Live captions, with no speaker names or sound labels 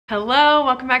Hello,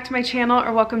 welcome back to my channel,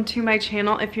 or welcome to my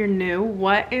channel if you're new.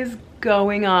 What is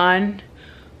going on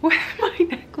with my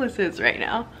necklaces right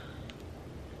now?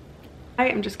 I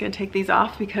am just gonna take these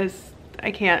off because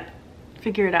I can't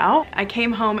figure it out. I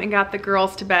came home and got the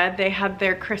girls to bed. They had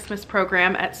their Christmas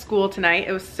program at school tonight.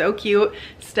 It was so cute.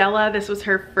 Stella, this was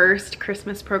her first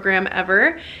Christmas program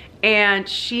ever, and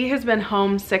she has been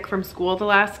homesick from school the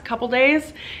last couple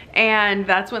days, and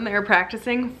that's when they were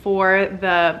practicing for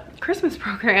the Christmas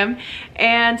program.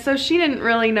 And so she didn't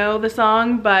really know the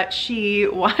song, but she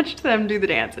watched them do the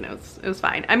dance, and it was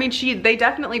fine. I mean, they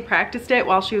definitely practiced it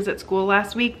while she was at school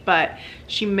last week, but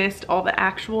she missed all the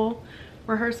actual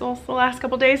rehearsals the last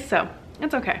couple days, so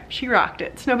it's okay. She rocked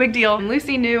it. It's no big deal. And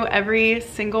Lucy knew every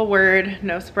single word,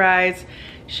 no surprise.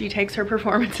 She takes her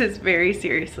performances very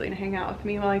seriously. And hang out with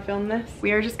me while I film this.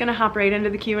 We are just gonna hop right into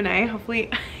the Q&A. Hopefully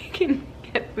I can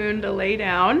get Boone to lay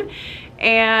down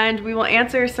and we will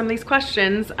answer some of these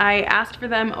questions. I asked for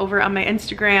them over on my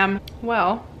Instagram.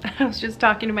 Well, I was just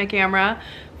talking to my camera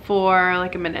for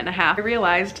like a minute and a half. I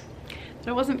realized that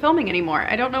I wasn't filming anymore.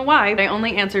 I don't know why, but I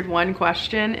only answered one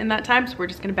question in that time, so we're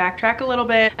just gonna backtrack a little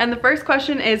bit. And the first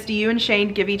question is, do you and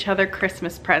Shane give each other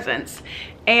Christmas presents?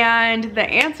 And the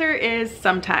answer is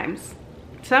sometimes.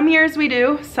 Some years we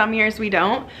do, some years we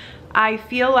don't. I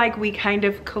feel like we kind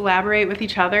of collaborate with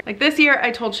each other. Like this year, I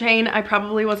told Shane I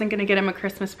probably wasn't gonna get him a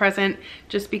Christmas present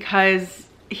just because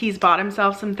he's bought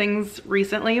himself some things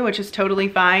recently, which is totally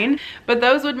fine. But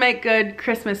those would make good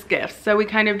Christmas gifts. So we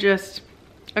kind of just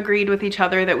agreed with each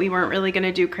other that we weren't really gonna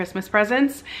do Christmas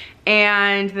presents,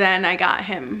 and then I got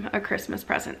him a Christmas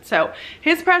present. So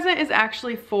his present is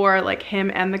actually for like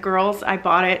him and the girls. I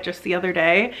bought it just the other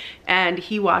day and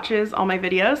he watches all my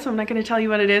videos, so I'm not gonna tell you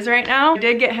what it is right now. I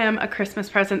did get him a Christmas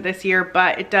present this year,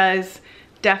 but it does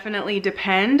definitely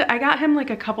depend. I got him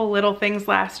like a couple little things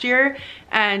last year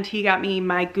and he got me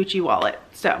my Gucci wallet.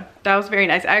 So that was very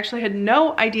nice. I actually had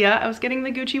no idea I was getting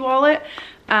the Gucci wallet.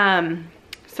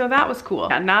 So that was cool.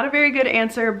 Yeah, not a very good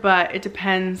answer, but it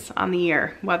depends on the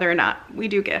year, whether or not we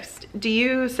do gifts. Do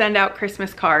you send out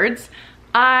Christmas cards?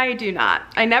 I do not.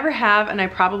 I never have, and I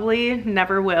probably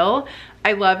never will.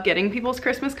 I love getting people's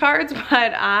Christmas cards,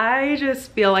 but I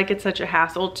just feel like it's such a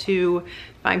hassle to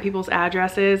find people's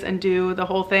addresses and do the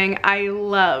whole thing. I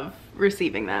love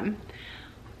receiving them.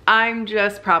 I'm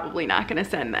just probably not gonna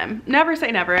send them. Never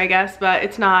say never, I guess, but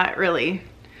it's not really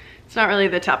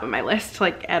the top of my list,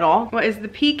 like at all. What is the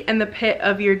peak and the pit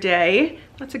of your day?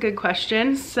 That's a good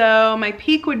question. So my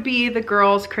peak would be the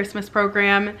girls' Christmas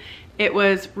program. It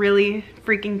was really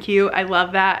freaking cute. I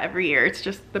love that every year. It's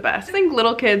just the best. I think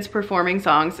little kids performing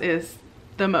songs is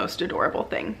the most adorable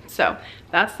thing. So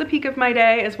that's the peak of my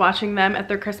day, is watching them at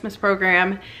their Christmas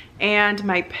program. And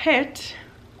my pit,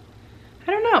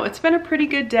 I don't know, it's been a pretty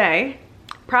good day.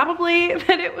 Probably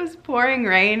that it was pouring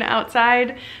rain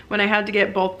outside when I had to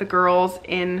get both the girls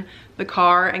in the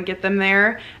car and get them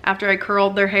there after I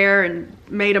curled their hair and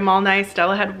made them all nice.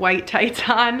 Stella had white tights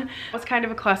on. It was kind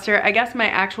of a cluster. I guess my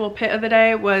actual pit of the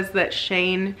day was that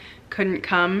Shane couldn't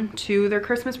come to their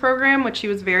Christmas program, which he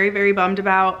was very, very bummed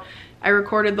about. I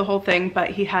recorded the whole thing, but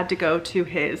he had to go to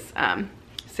his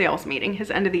sales meeting, his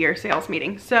end of the year sales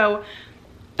meeting. So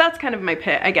that's kind of my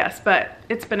pit, I guess, but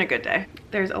it's been a good day.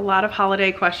 There's a lot of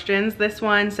holiday questions. This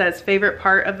one says favorite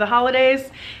part of the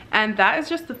holidays, and that is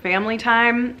just the family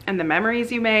time and the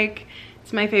memories you make.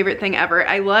 It's my favorite thing ever.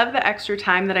 I love the extra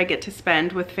time that I get to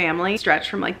spend with family. Stretch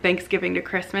from like Thanksgiving to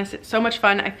Christmas. It's so much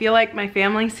fun. I feel like my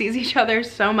family sees each other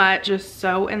so much, just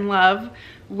so in love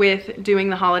with doing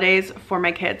the holidays for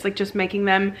my kids, like just making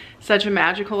them such a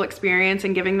magical experience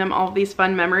and giving them all these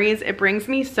fun memories. It brings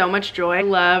me so much joy. I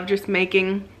love just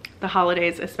making the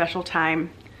holidays a special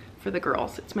time for the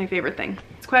girls. It's my favorite thing.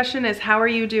 This question is, how are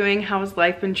you doing? How has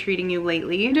life been treating you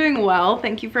lately? I'm doing well.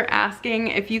 Thank you for asking.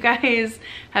 If you guys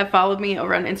have followed me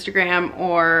over on Instagram,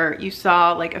 or you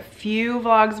saw like a few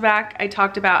vlogs back, I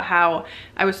talked about how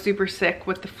I was super sick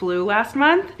with the flu last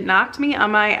month. It knocked me on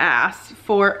my ass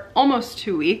for almost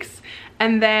 2 weeks.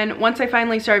 And then once I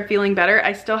finally started feeling better,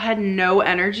 I still had no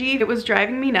energy. It was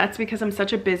driving me nuts because I'm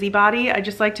such a busybody. I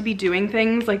just like to be doing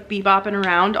things, like bebopping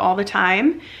around all the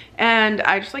time. And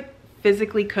I just like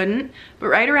physically couldn't. But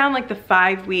right around like the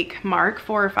 5-week mark,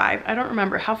 4 or 5, I don't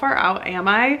remember, how far out am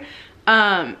I?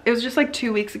 It was just like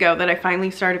 2 weeks ago that I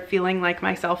finally started feeling like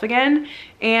myself again.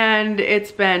 And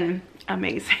it's been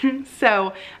amazing.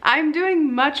 So I'm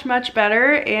doing much, much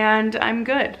better and I'm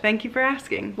good. Thank you for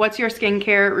asking. What's your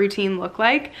skincare routine look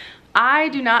like? I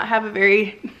do not have a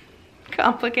very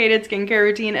complicated skincare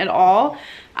routine at all.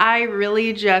 I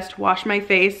really just wash my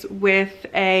face with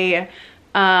a,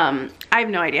 I have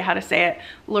no idea how to say it,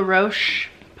 La Roche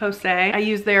Posay. I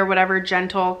use their whatever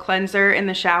gentle cleanser in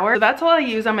the shower. So that's all I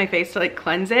use on my face to like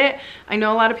cleanse it. I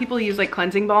know a lot of people use like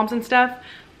cleansing balms and stuff.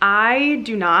 I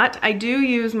do not. I do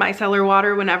use micellar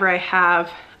water whenever I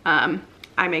have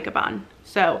eye makeup on.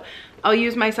 So I'll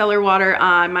use micellar water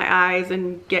on my eyes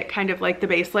and get kind of like the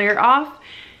base layer off.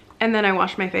 And then I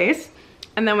wash my face.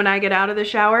 And then when I get out of the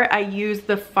shower, I use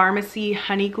the Pharmacy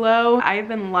Honey Glow. I've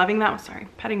been loving that one. Sorry,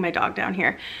 petting my dog down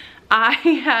here. I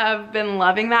have been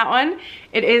loving that one.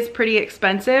 It is pretty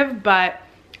expensive, but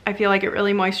I feel like it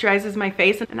really moisturizes my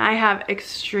face. And I have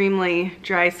extremely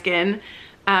dry skin.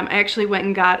 I actually went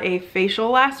and got a facial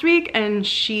last week, and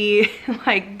she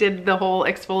like did the whole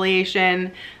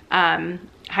exfoliation,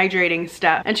 hydrating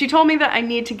stuff. And she told me that I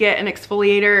need to get an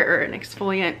exfoliator or an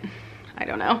exfoliant, I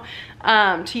don't know,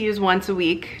 to use once a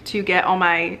week to get all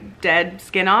my dead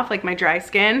skin off, like my dry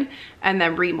skin, and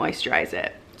then re-moisturize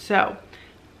it. So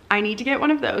I need to get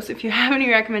one of those if you have any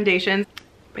recommendations.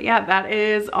 But yeah, that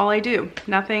is all I do.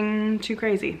 Nothing too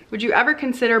crazy. Would you ever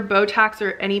consider Botox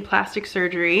or any plastic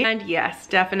surgery? And yes,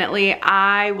 definitely.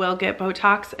 I will get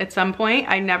Botox at some point.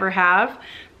 I never have.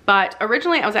 But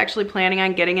originally I was actually planning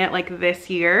on getting it like this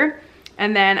year.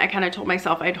 And then I kind of told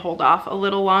myself I'd hold off a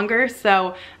little longer.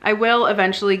 So I will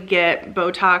eventually get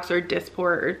Botox or Dysport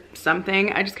or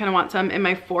something. I just kind of want some in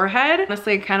my forehead.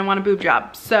 Honestly, I kind of want a boob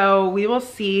job. So we will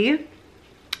see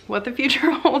what the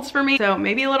future holds for me. So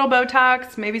maybe a little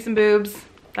Botox, maybe some boobs.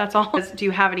 That's all. Do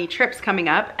you have any trips coming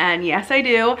up? And yes, I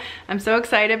do. I'm so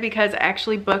excited because I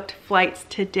actually booked flights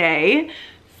today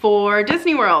for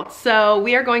Disney World. So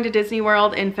we are going to Disney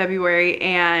World in February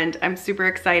and I'm super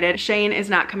excited. Shane is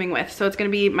not coming with. So it's gonna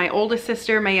be my oldest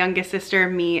sister, my youngest sister,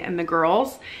 me, and the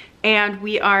girls. And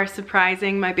we are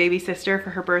surprising my baby sister for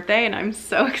her birthday, and I'm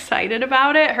so excited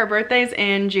about it. Her birthday's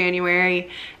in January,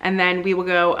 and then we will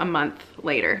go a month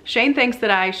later. Shane thinks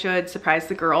that I should surprise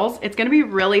the girls. It's gonna be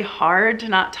really hard to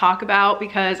not talk about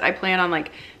because I plan on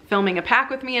like filming a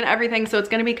pack with me and everything, so it's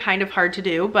gonna be kind of hard to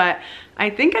do, but I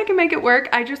think I can make it work.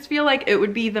 I just feel like it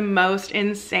would be the most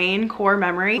insane core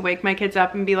memory. Wake my kids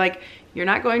up and be like, you're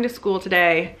not going to school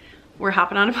today. We're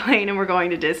hopping on a plane and we're going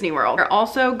to Disney World. We're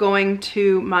also going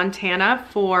to Montana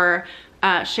for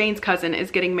Shane's cousin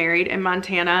is getting married in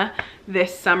Montana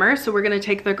this summer. So we're gonna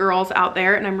take the girls out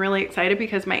there, and I'm really excited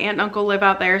because my aunt and uncle live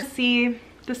out there. See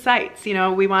the sights, you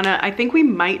know, I think we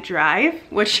might drive,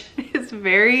 which is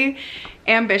very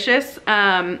ambitious.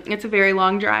 It's a very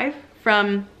long drive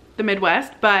from the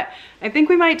Midwest, but I think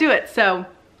we might do it. So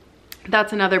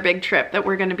that's another big trip that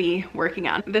we're gonna be working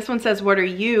on. This one says, what are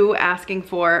you asking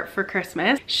for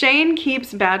Christmas? Shane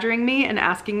keeps badgering me and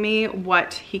asking me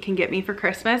what he can get me for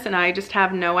Christmas, and I just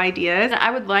have no ideas. I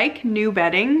would like new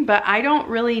bedding, but I don't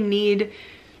really need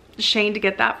Shane to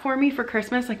get that for me for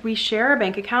Christmas. Like, we share our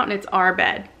bank account and it's our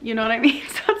bed, you know what I mean?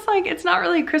 So it's like, it's not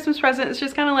really a Christmas present. It's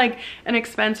just kind of like an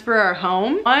expense for our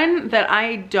home. One that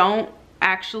I don't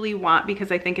actually want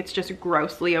because I think it's just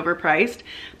grossly overpriced,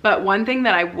 but one thing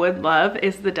that I would love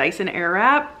is the Dyson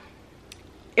Airwrap.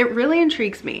 It really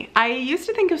intrigues me. I used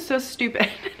to think it was so stupid.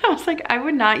 I was like, I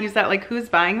would not use that. Like, who's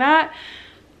buying that?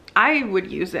 I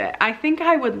would use it. I think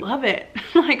I would love it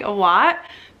like a lot,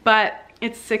 but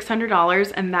it's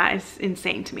 $600 and that is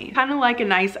insane to me. Kind of like a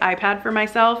nice iPad for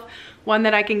myself, one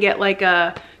that I can get like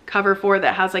a cover for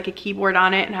that has like a keyboard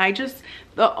on it. And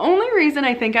the only reason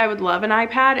I think I would love an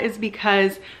iPad is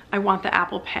because I want the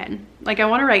Apple Pen. Like, I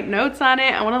want to write notes on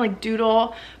it. I want to like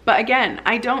doodle. But again,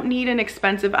 I don't need an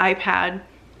expensive iPad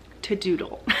to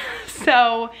doodle.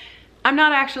 So I'm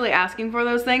not actually asking for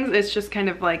those things. It's just kind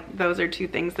of like, those are two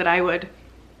things that I would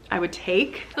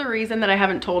take. The reason that I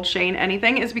haven't told Shane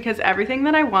anything is because everything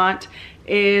that I want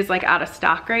is like out of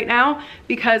stock right now,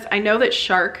 because I know that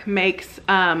Shark makes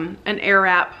an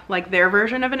Airwrap, like their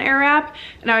version of an Airwrap,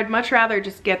 and I would much rather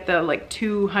just get the like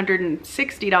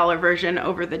 $260 version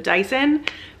over the Dyson,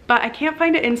 but I can't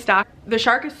find it in stock. The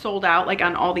Shark is sold out like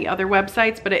on all the other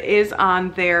websites, but it is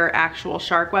on their actual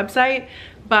Shark website.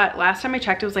 But last time I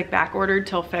checked, it was like back ordered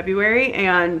till February,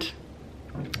 and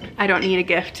I don't need a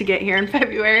gift to get here in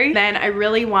February. Then I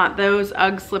really want those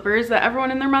UGG slippers that everyone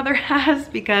and their mother has,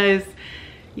 because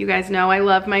you guys know I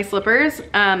love my slippers.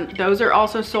 Those are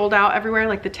also sold out everywhere,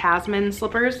 like the Tasman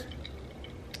slippers.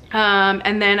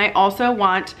 And then I also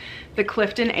want the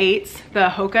Clifton 8s, the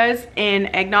Hokas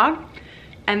in eggnog,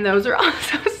 and those are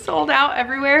also sold out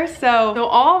everywhere. So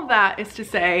all of that is to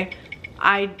say,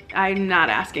 I'm not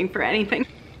asking for anything.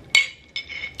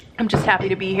 I'm just happy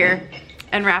to be here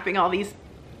and wrapping all these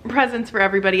presents for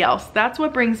everybody else. That's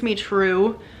what brings me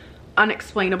true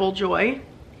unexplainable joy,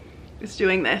 is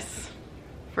doing this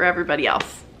for everybody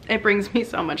else. It brings me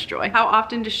so much joy. How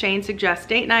often does Shane suggest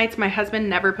date nights? My husband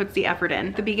never puts the effort in.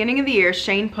 At the beginning of the year,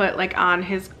 Shane put like on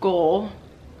his goal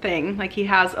thing, like he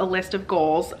has a list of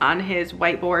goals on his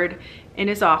whiteboard in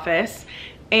his office,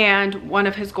 and one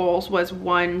of his goals was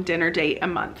 1 dinner date a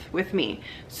month with me.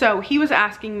 So he was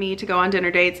asking me to go on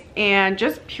dinner dates, and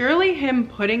just purely him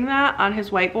putting that on his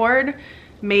whiteboard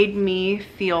made me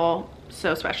feel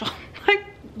so special. Like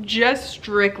just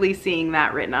strictly seeing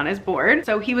that written on his board.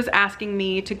 So he was asking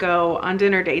me to go on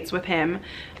dinner dates with him.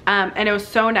 And it was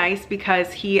so nice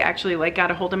because he actually like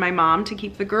got a hold of my mom to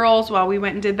keep the girls while we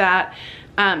went and did that.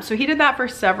 So he did that for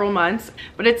several months,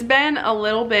 but it's been a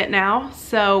little bit now,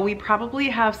 so we probably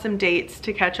have some dates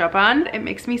to catch up on. It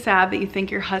makes me sad that you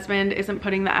think your husband isn't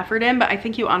putting the effort in, but I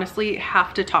think you honestly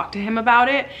have to talk to him about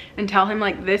it and tell him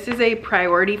like, this is a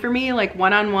priority for me, like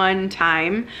one-on-one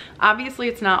time. Obviously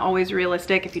it's not always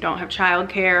realistic if you don't have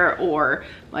childcare or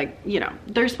like, you know,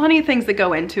 there's plenty of things that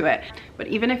go into it. But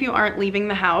even if you aren't leaving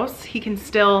the house, he can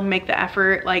still make the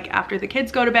effort like after the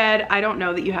kids go to bed. I don't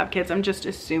know that you have kids, I'm just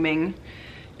assuming,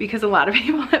 because a lot of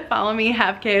people that follow me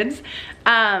have kids.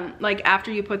 Like after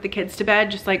you put the kids to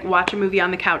bed, just like watch a movie on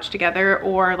the couch together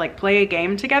or like play a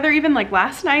game together. Even like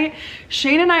last night,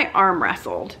 Shane and I arm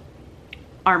wrestled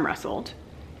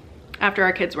after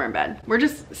our kids were in bed. We're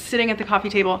just sitting at the coffee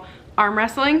table, arm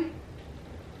wrestling.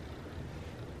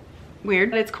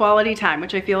 Weird, but it's quality time,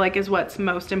 which I feel like is what's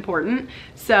most important.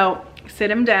 So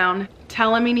sit him down,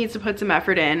 tell him he needs to put some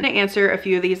effort in. I'm gonna answer a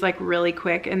few of these like really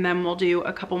quick, and then we'll do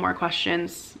a couple more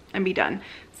questions and be done.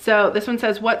 So this one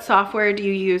says, what software do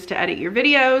you use to edit your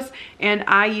videos? And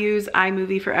I use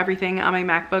iMovie for everything on my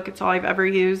MacBook. It's all I've ever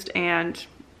used and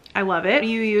I love it. What do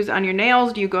you use on your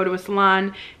nails? Do you go to a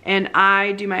salon? And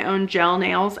I do my own gel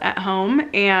nails at home,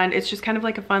 and it's just kind of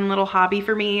like a fun little hobby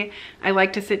for me. I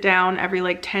like to sit down every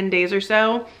like 10 days or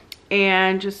so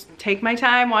and just take my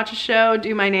time, watch a show,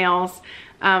 do my nails.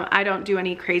 I don't do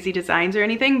any crazy designs or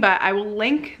anything, but I will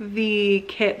link the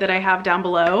kit that I have down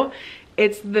below.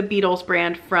 It's the Beatles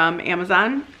brand from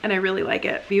Amazon, and I really like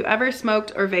it. Have you ever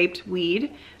smoked or vaped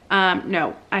weed?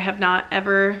 No, I have not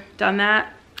ever done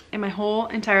that in my whole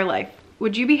entire life.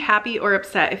 Would you be happy or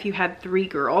upset if you had 3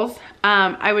 girls?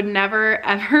 I would never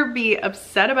ever be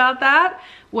upset about that.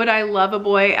 Would I love a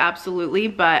boy? Absolutely,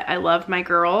 but I love my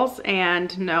girls,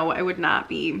 and no, I would not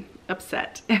be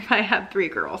upset if I had 3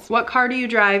 girls. What car do you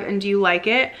drive and do you like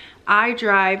it? I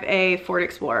drive a Ford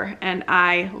Explorer, and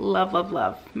I love, love,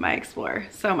 love my Explorer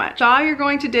so much. Saw you're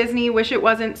going to Disney, wish it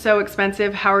wasn't so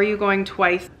expensive. How are you going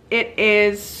twice? It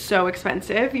is so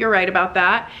expensive, you're right about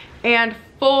that. And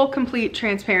full complete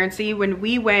transparency, when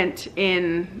we went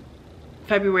in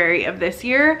February of this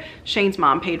year, Shane's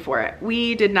mom paid for it.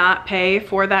 We did not pay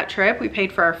for that trip. We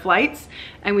paid for our flights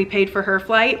and we paid for her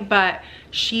flight, but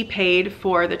she paid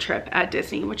for the trip at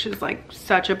Disney, which is like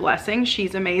such a blessing.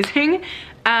 She's amazing.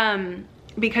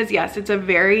 Because yes, it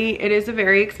is a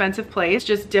very expensive place,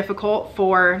 just difficult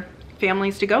for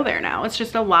families to go there now. It's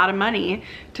just a lot of money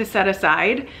to set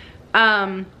aside.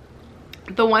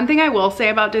 The one thing I will say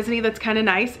about Disney that's kind of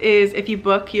nice is if you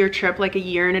book your trip like a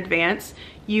year in advance,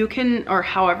 you can, or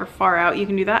however far out you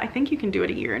can do that. I think you can do it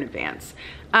a year in advance.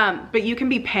 But you can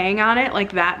be paying on it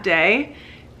like that day,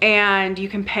 and you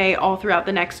can pay all throughout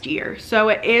the next year. So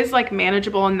it is like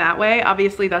manageable in that way.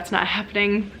 Obviously that's not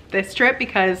happening this trip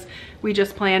because we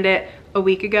just planned it a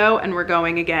week ago and we're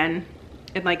going again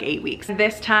in like 8 weeks.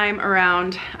 This time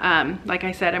around, like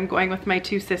I said, I'm going with my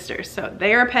 2 sisters. So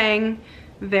they are paying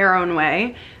their own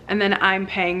way, and then I'm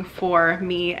paying for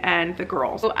me and the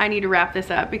girls. So I need to wrap this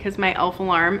up because my elf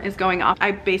alarm is going off. I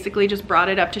basically just brought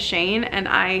it up to Shane, and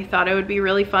I thought it would be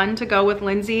really fun to go with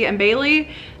Lindsay and Bailey,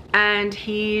 and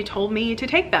he told me to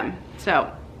take them.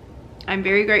 So I'm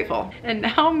very grateful. And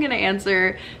now I'm gonna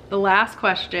answer the last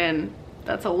question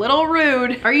that's a little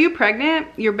rude. Are you pregnant?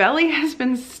 Your belly has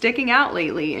been sticking out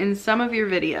lately in some of your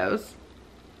videos.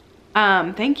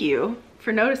 Thank you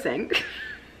for noticing.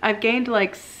 I've gained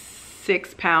like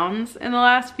 6 pounds in the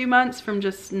last few months from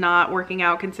just not working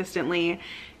out consistently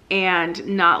and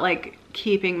not like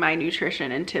keeping my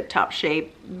nutrition in tip-top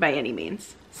shape by any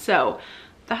means. So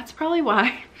that's probably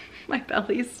why my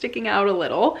belly's sticking out a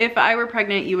little. If I were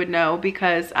pregnant, you would know,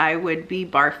 because I would be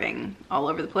barfing all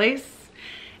over the place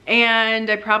and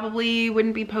I probably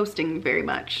wouldn't be posting very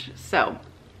much. So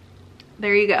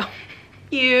there you go.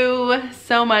 Thank you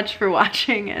so much for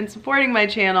watching and supporting my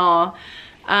channel.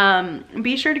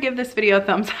 Be sure to give this video a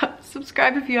thumbs up,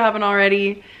 subscribe if you haven't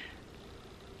already,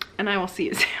 and I will see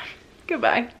you soon.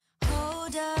 Goodbye.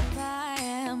 Hold up, I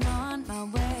am on my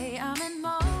way, I'm in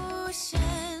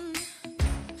motion.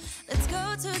 Let's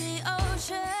go to the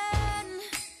ocean.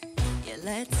 Yeah,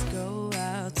 let's go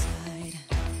out.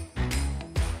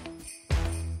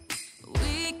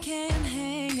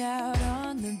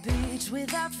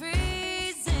 without freedom.